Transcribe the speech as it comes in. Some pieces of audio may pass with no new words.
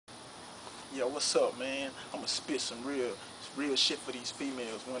Yo, what's up, man? I'ma spit some real shit for these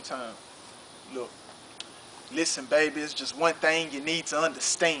females one time. Look, listen, baby, it's just one thing you need to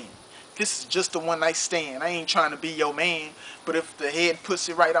understand. This is just a one night stand. I ain't trying to be your man, but if the head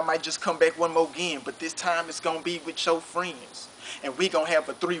pussy right, I might just come back one more again. But this time it's gonna be with your friends. And we gonna have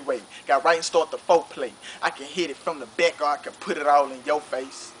a three-way. Got right and start the foreplay. I can hit it from the back or I can put it all in your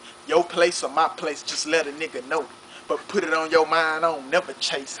face. Your place or my place, just let a nigga know. But put it on your mind, I don't never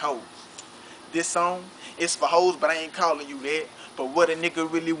chase hoes. This song is for hoes, but I ain't calling you that. But what a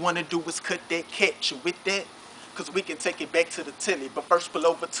nigga really wanna do is cut that cat. You with that? Cause we can take it back to the telly. But first pull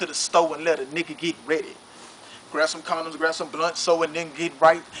over to the store and let a nigga get ready. Grab some condoms, grab some blunts, so and then get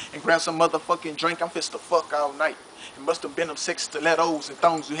right. And grab some motherfucking drink, I'm fist to fuck all night. It must have been them sex stilettos and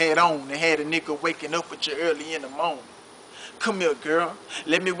thongs you had on that had a nigga waking up with you early in the morning. Come here, girl,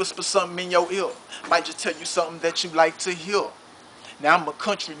 let me whisper something in your ear. Might just tell you something that you like to hear. Now I'm a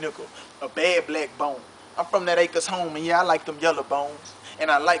country nigga, a bad black bone. I'm from that acres home, and yeah, I like them yellow bones.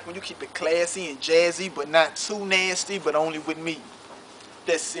 And I like when you keep it classy and jazzy, but not too nasty, but only with me.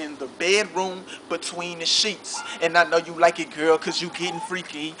 That's in the bedroom between the sheets. And I know you like it, girl, cause you getting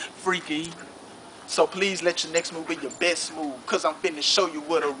freaky, freaky. So please let your next move be your best move, cause I'm finna show you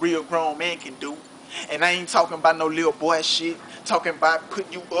what a real grown man can do. And I ain't talking about no little boy shit. Talking about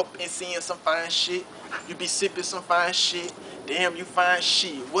putting you up and seeing some fine shit. You be sipping some fine shit. Damn, you fine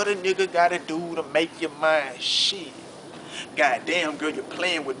shit. What a nigga gotta do to make your mind shit? Goddamn, girl, you're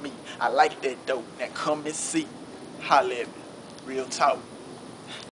playing with me. I like that dope. Now come and see. Holla at me. Real talk.